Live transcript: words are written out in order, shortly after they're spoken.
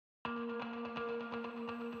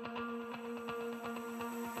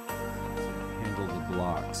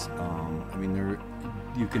blocks. I mean,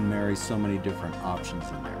 you can marry so many different options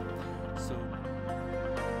in there. So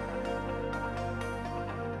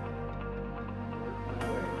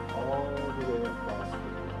all the way across.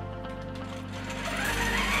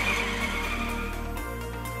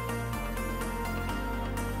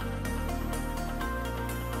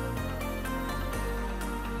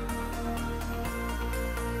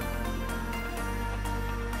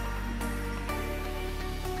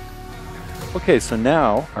 Okay, so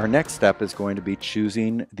now our next step is going to be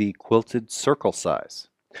choosing the quilted circle size.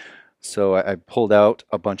 So I pulled out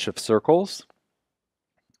a bunch of circles,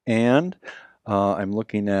 and I'm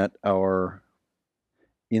looking at our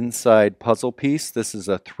inside puzzle piece. This is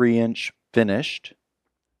a 3-inch finished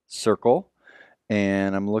circle,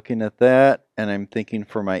 and I'm looking at that, and I'm thinking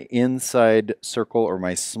for my inside circle or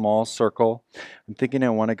my small circle, I'm thinking I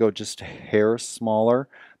want to go just a hair smaller.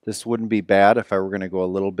 This wouldn't be bad if I were going to go a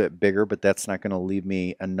little bit bigger, but that's not going to leave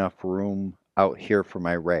me enough room out here for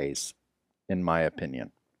my rays, in my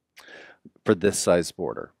opinion, for this size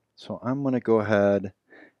border. So I'm going to go ahead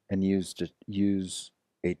and use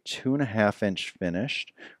a 2.5-inch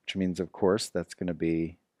finished, which means, of course, that's going to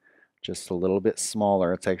be just a little bit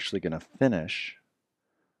smaller. It's actually going to finish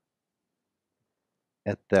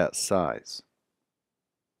at that size.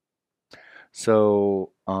 So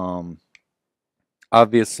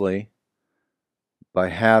obviously, by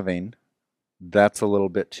having, that's a little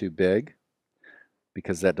bit too big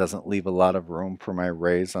because that doesn't leave a lot of room for my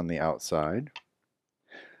rays on the outside.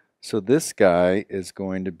 So this guy is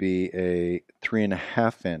going to be a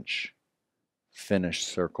 3.5-inch finished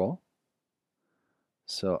circle.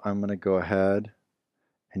 So I'm going to go ahead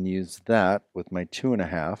and use that with my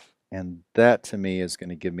 2.5, and that to me is going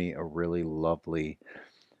to give me a really lovely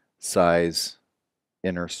size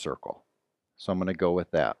inner circle. So I'm going to go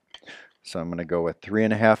with that. So I'm going to go with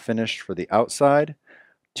 3.5 finished for the outside,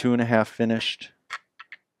 2.5 finished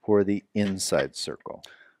for the inside circle.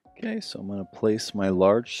 Okay, so I'm going to place my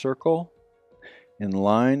large circle in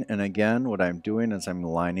line, and again what I'm doing is I'm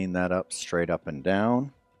lining that up straight up and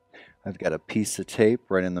down. I've got a piece of tape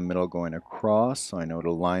right in the middle going across, so I know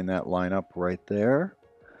to line that line up right there.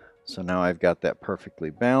 So now I've got that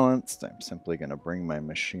perfectly balanced. I'm simply going to bring my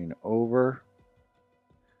machine over.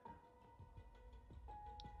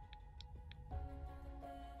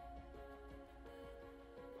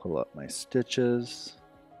 Pull up my stitches.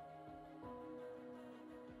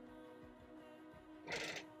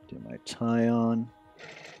 Do my tie on.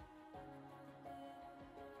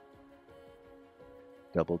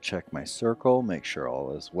 Double check my circle, make sure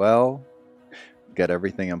all is well. Got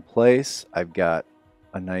everything in place. I've got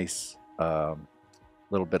a nice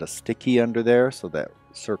little bit of sticky under there so that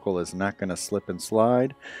circle is not going to slip and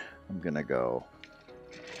slide. I'm going to go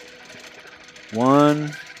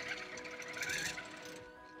 1,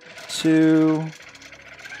 2,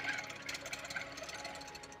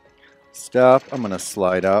 stop. I'm going to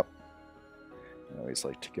slide up. I always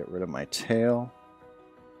like to get rid of my tail.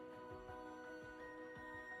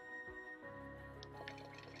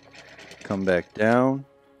 Come back down,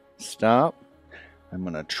 stop. I'm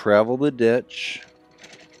going to travel the ditch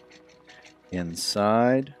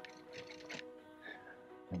inside.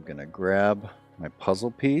 I'm going to grab my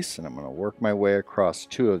puzzle piece and I'm going to work my way across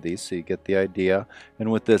 2 of these so you get the idea. And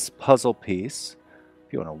with this puzzle piece,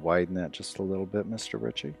 if you want to widen that just a little bit, Mr.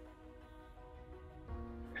 Ritchie.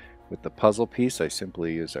 With the puzzle piece, I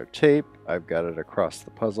simply use our tape. I've got it across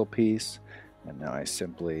the puzzle piece, and now I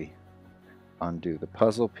simply undo the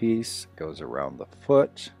puzzle piece. It goes around the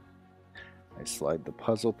foot. I slide the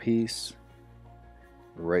puzzle piece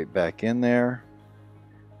right back in there.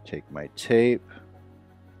 Take my tape,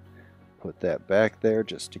 put that back there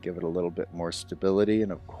just to give it a little bit more stability,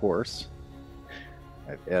 and of course,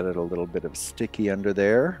 I've added a little bit of sticky under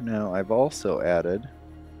there. Now I've also added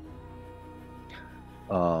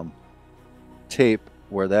tape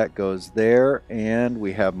where that goes there, and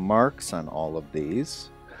we have marks on all of these.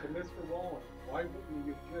 So Mr. Rowland, why wouldn't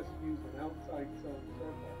you just use an outside sewn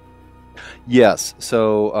circle? Yes,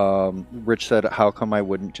 so Rich said, how come I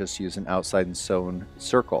wouldn't just use an outside and sewn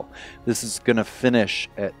circle? This is going to finish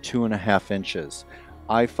at 2.5 inches.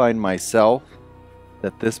 I find myself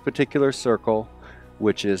that this particular circle,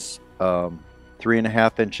 which is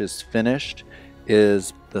 3.5 inches finished,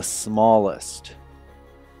 is the smallest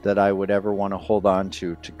that I would ever want to hold on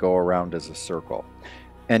to go around as a circle.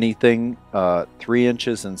 Anything 3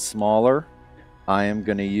 inches and smaller, I am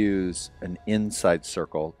going to use an inside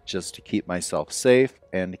circle just to keep myself safe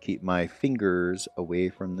and to keep my fingers away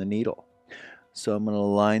from the needle. So I'm going to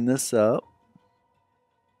line this up.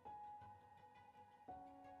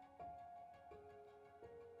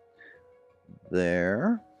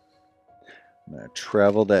 there. I'm going to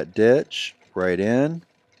travel that ditch right in,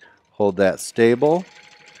 hold that stable.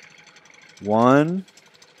 1,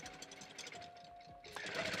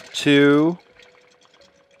 2,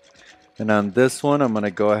 and on this one I'm going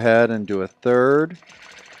to go ahead and do a third.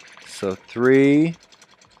 So 3,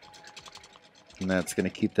 and that's going to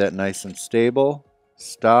keep that nice and stable.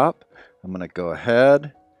 Stop. I'm going to go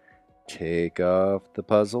ahead, take off the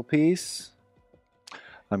puzzle piece.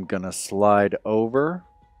 I'm going to slide over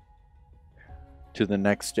to the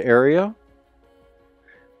next area,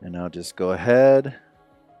 and I'll just go ahead,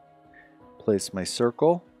 place my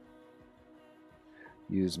circle,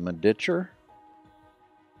 use my ditcher.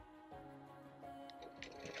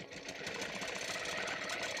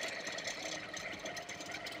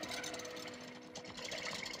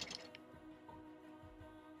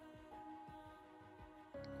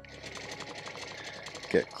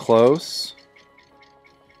 Get close.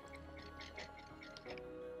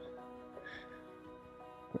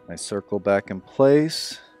 Put my circle back in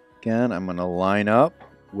place. Again, I'm going to line up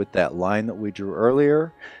with that line that we drew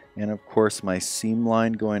earlier, and of course my seam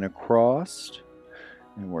line going across.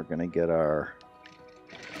 And we're going to get our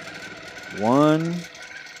 1,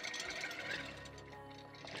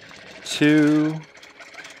 2,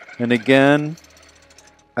 and again,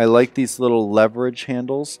 I like these little leverage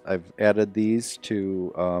handles. I've added these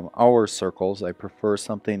to our circles. I prefer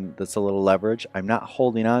something that's a little leverage. I'm not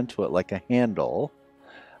holding on to it like a handle.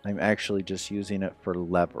 I'm actually just using it for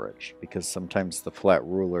leverage, because sometimes the flat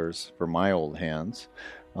rulers for my old hands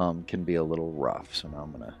can be a little rough. So now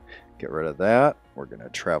I'm going to get rid of that. We're going to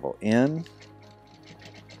travel in.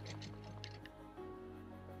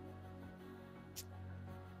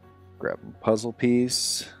 Grab a puzzle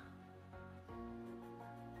piece.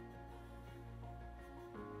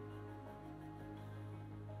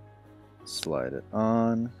 Slide it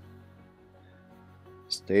on.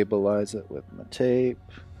 Stabilize it with my tape.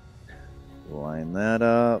 Line that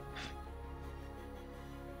up.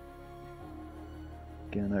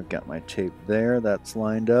 Again, I've got my tape there. That's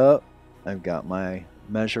lined up. I've got my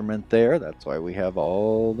measurement there. That's why we have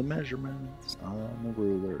all the measurements on the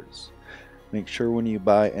rulers. Make sure when you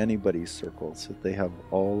buy anybody's circles that they have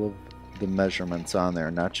all of the measurements on there,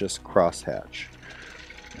 not just crosshatch.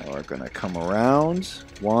 Now we're going to come around.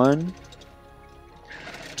 1,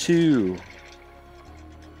 2,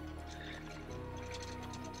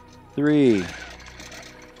 3.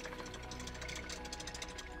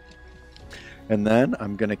 And then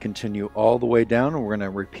I'm going to continue all the way down, and we're going to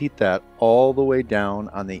repeat that all the way down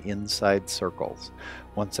on the inside circles.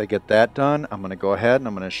 Once I get that done, I'm going to go ahead and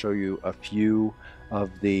I'm going to show you a few of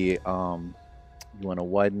the, you want to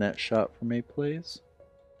widen that shot for me, please?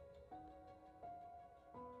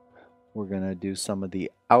 We're going to do some of the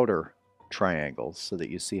outer triangles so that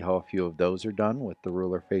you see how a few of those are done with the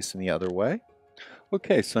ruler facing the other way.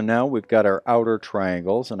 Okay, so now we've got our outer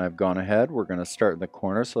triangles, and I've gone ahead. We're going to start in the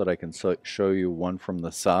corner so that I can show you one from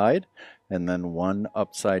the side and then one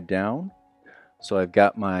upside down. So I've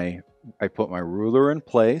got I put my ruler in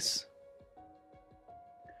place.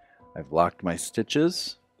 I've locked my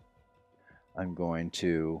stitches. I'm going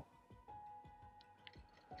to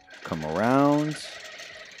come around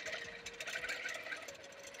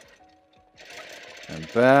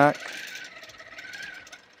and back.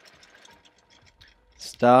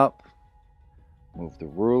 Stop, move the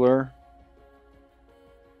ruler,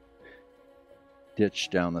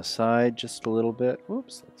 ditch down the side just a little bit.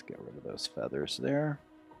 Whoops, let's get rid of those feathers there.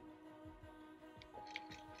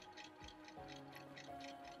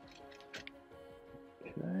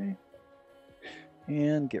 Okay,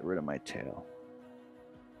 and get rid of my tail.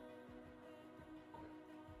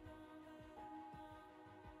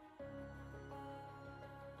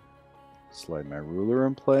 Slide my ruler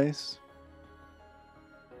in place.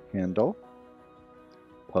 Handle,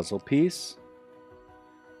 puzzle piece,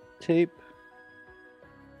 tape,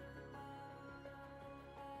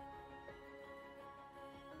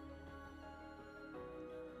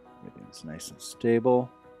 everything's nice and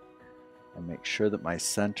stable, and make sure that my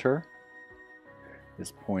center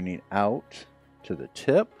is pointing out to the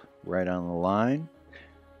tip, right on the line.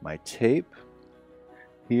 My tape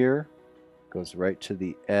here goes right to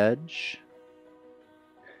the edge.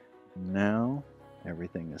 Now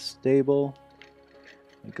everything is stable.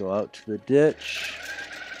 I go out to the ditch.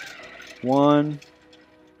 1,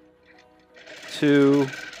 2,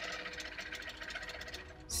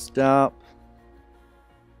 stop,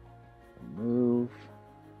 move,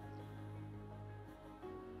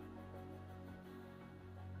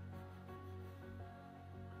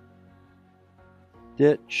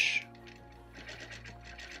 ditch,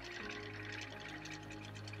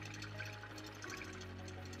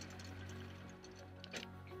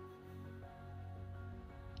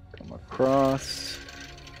 across.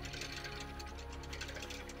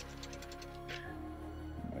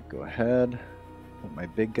 I'm going to go ahead, put my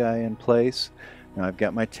big guy in place. Now I've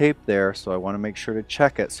got my tape there, so I want to make sure to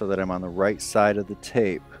check it so that I'm on the right side of the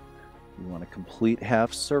tape. You want a complete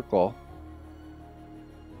half circle.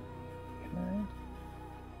 Okay.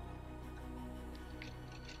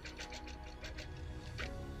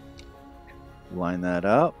 Line that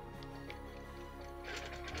up.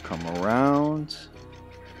 Come around.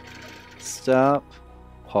 Stop.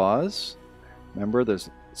 Pause. Remember, there's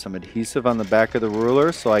some adhesive on the back of the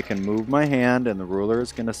ruler, so I can move my hand and the ruler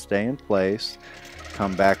is going to stay in place.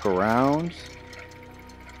 Come back around.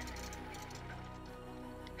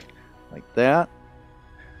 Like that.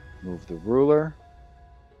 Move the ruler.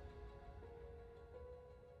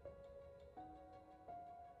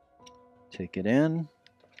 Take it in.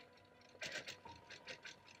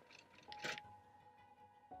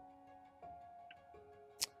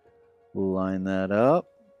 Line that up.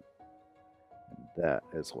 That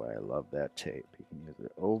is why I love that tape. You can use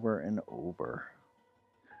it over and over.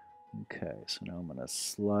 Okay, so now I'm going to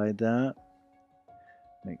slide that.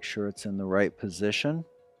 Make sure it's in the right position.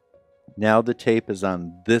 Now the tape is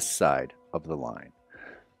on this side of the line.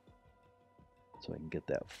 So I can get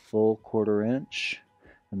that full 1/4 inch.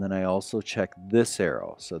 And then I also check this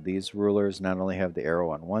arrow. So these rulers not only have the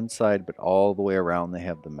arrow on one side, but all the way around they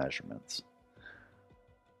have the measurements.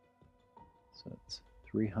 So it's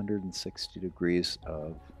 360 degrees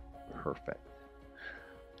of perfect.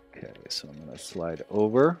 Okay, so I'm going to slide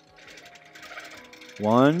over.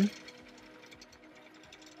 1,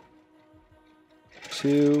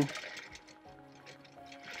 2.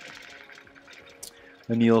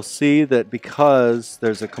 And you'll see that because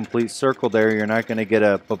there's a complete circle there, you're not going to get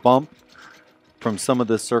a bump from some of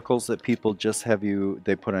the circles that people just have you,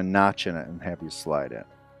 they put a notch in it and have you slide in.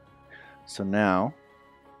 So now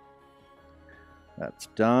that's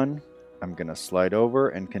done. I'm going to slide over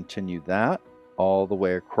and continue that all the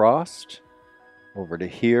way across over to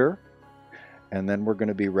here. And then we're going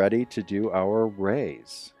to be ready to do our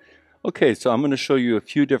rays. Okay, so I'm going to show you a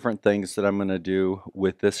few different things that I'm going to do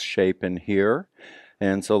with this shape in here.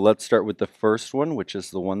 And so let's start with the first one, which is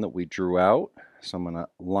the one that we drew out. So I'm going to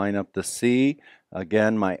line up the C.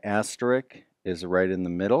 Again, my asterisk is right in the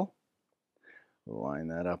middle. Line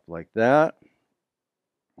that up like that.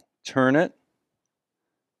 Turn it.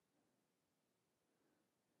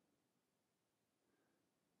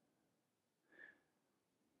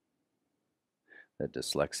 That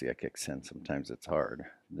dyslexia kicks in. Sometimes it's hard.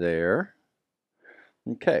 There.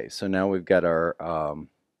 Okay, so now we've got our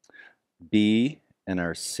B and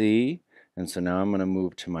our C. And so now I'm going to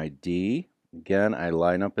move to my D. Again, I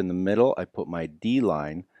line up in the middle. I put my D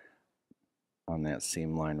line on that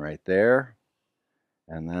seam line right there.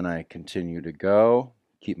 And then I continue to go.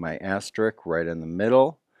 Keep my asterisk right in the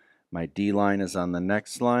middle. My D line is on the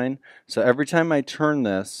next line. So every time I turn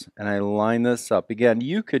this and I line this up, again,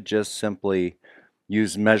 you could just simply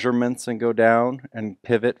use measurements and go down and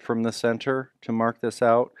pivot from the center to mark this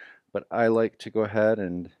out. But I like to go ahead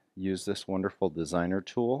and use this wonderful designer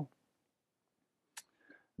tool.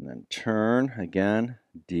 And then turn again,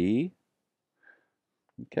 D.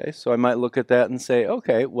 Okay, so I might look at that and say,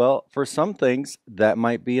 okay, well, for some things that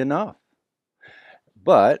might be enough.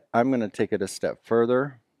 But I'm going to take it a step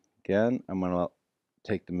further. Again, I'm going to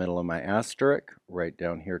take the middle of my asterisk right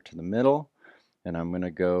down here to the middle, and I'm going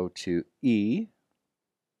to go to E,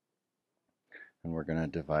 and we're going to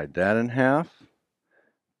divide that in half,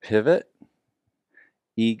 pivot.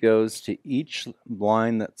 E goes to each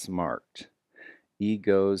line that's marked. E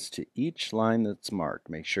goes to each line that's marked.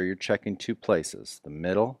 Make sure you're checking 2 places, the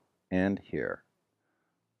middle and here.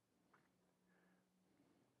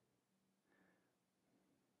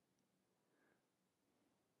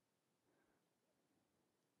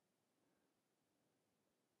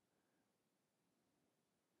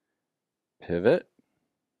 Pivot.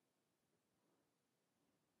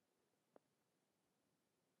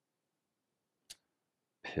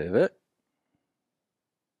 Pivot.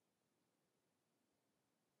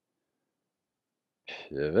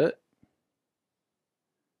 Pivot.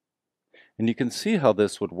 And you can see how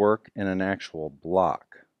this would work in an actual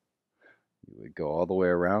block. You would go all the way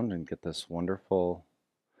around and get this wonderful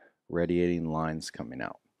radiating lines coming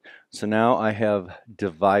out. So now I have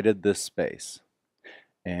divided this space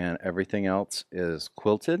and everything else is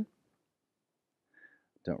quilted.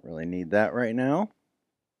 Don't really need that right now.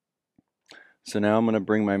 So now I'm going to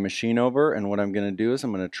bring my machine over, and what I'm going to do is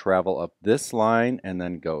I'm going to travel up this line and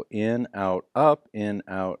then go in, out, up, in,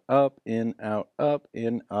 out, up, in, out, up,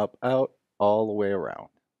 in, up, out, all the way around.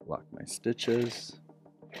 Lock my stitches.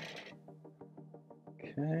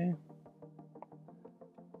 Okay.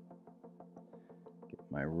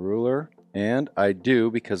 my ruler, and I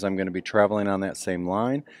do, because I'm going to be traveling on that same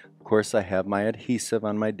line. Of course, I have my adhesive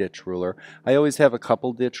on my ditch ruler. I always have a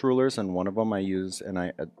couple ditch rulers, and one of them I use and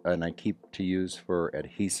I keep to use for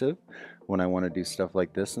adhesive when I want to do stuff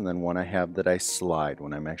like this, and then one I have that I slide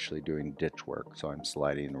when I'm actually doing ditch work, so I'm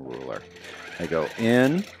sliding a ruler. I go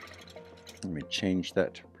in. Let me change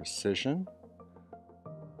that to precision.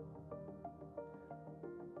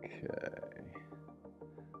 Okay.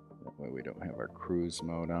 That way we don't have our cruise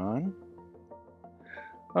mode on.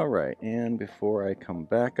 Alright, and before I come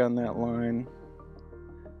back on that line,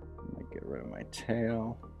 I'm going to get rid of my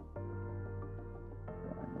tail.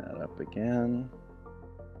 Line that up again.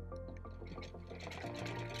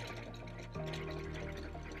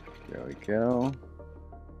 There we go.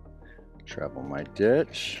 Travel my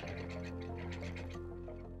ditch.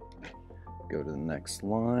 Go to the next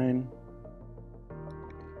line.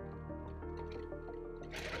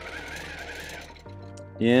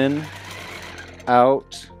 In,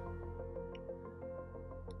 out,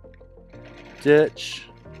 ditch,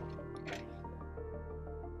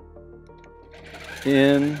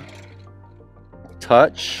 in,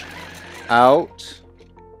 touch, out,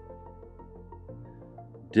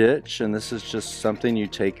 ditch, and this is just something you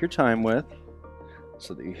take your time with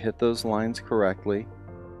so that you hit those lines correctly.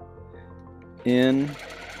 In,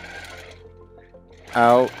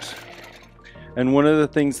 out. And one of the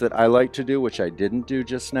things that I like to do, which I didn't do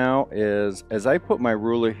just now, is as I put my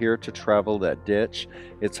ruler here to travel that ditch,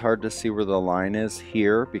 it's hard to see where the line is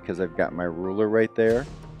here because I've got my ruler right there.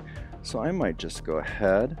 So I might just go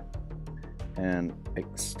ahead and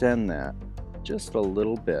extend that just a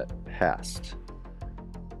little bit past.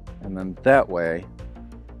 And then that way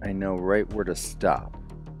I know right where to stop.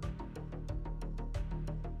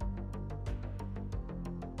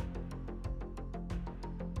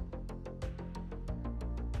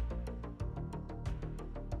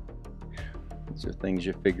 These are things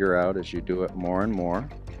you figure out as you do it more and more.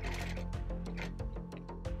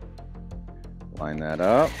 Line that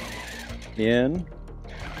up, in,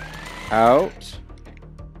 out,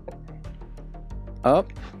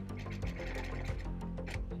 up,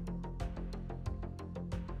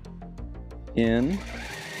 in,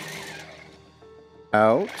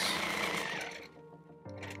 out,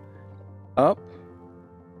 up,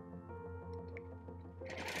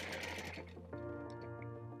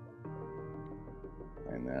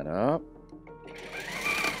 line that up,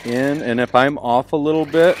 in, and if I'm off a little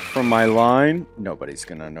bit from my line, nobody's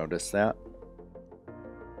gonna notice that.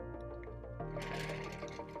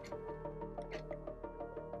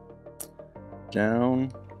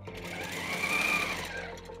 Down,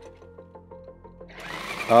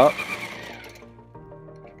 up,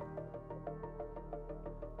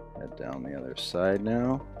 head down the other side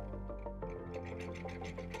now,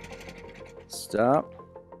 stop,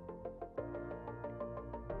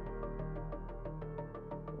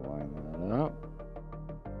 line that up,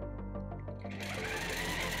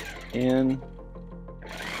 in,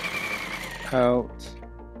 out,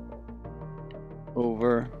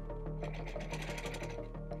 over,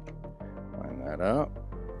 line that up,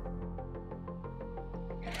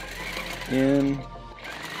 in,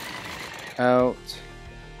 out,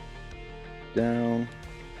 down,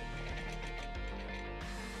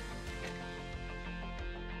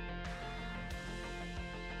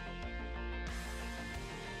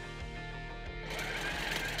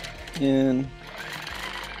 in,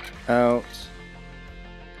 out,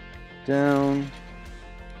 down,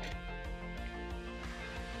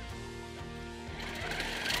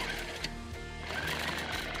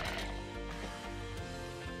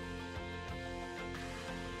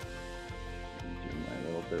 do my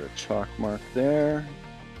little bit of chalk mark there,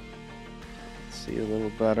 see a little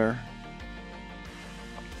better.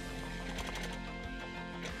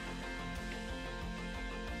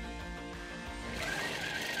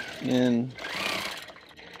 In,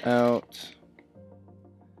 out,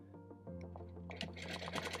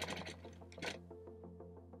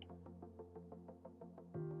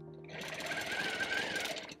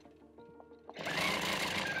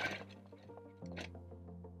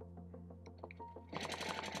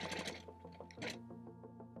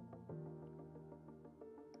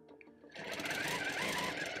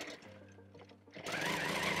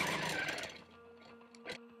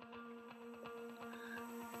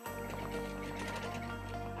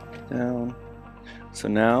 down. So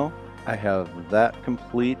now I have that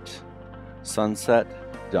complete sunset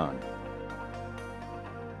done.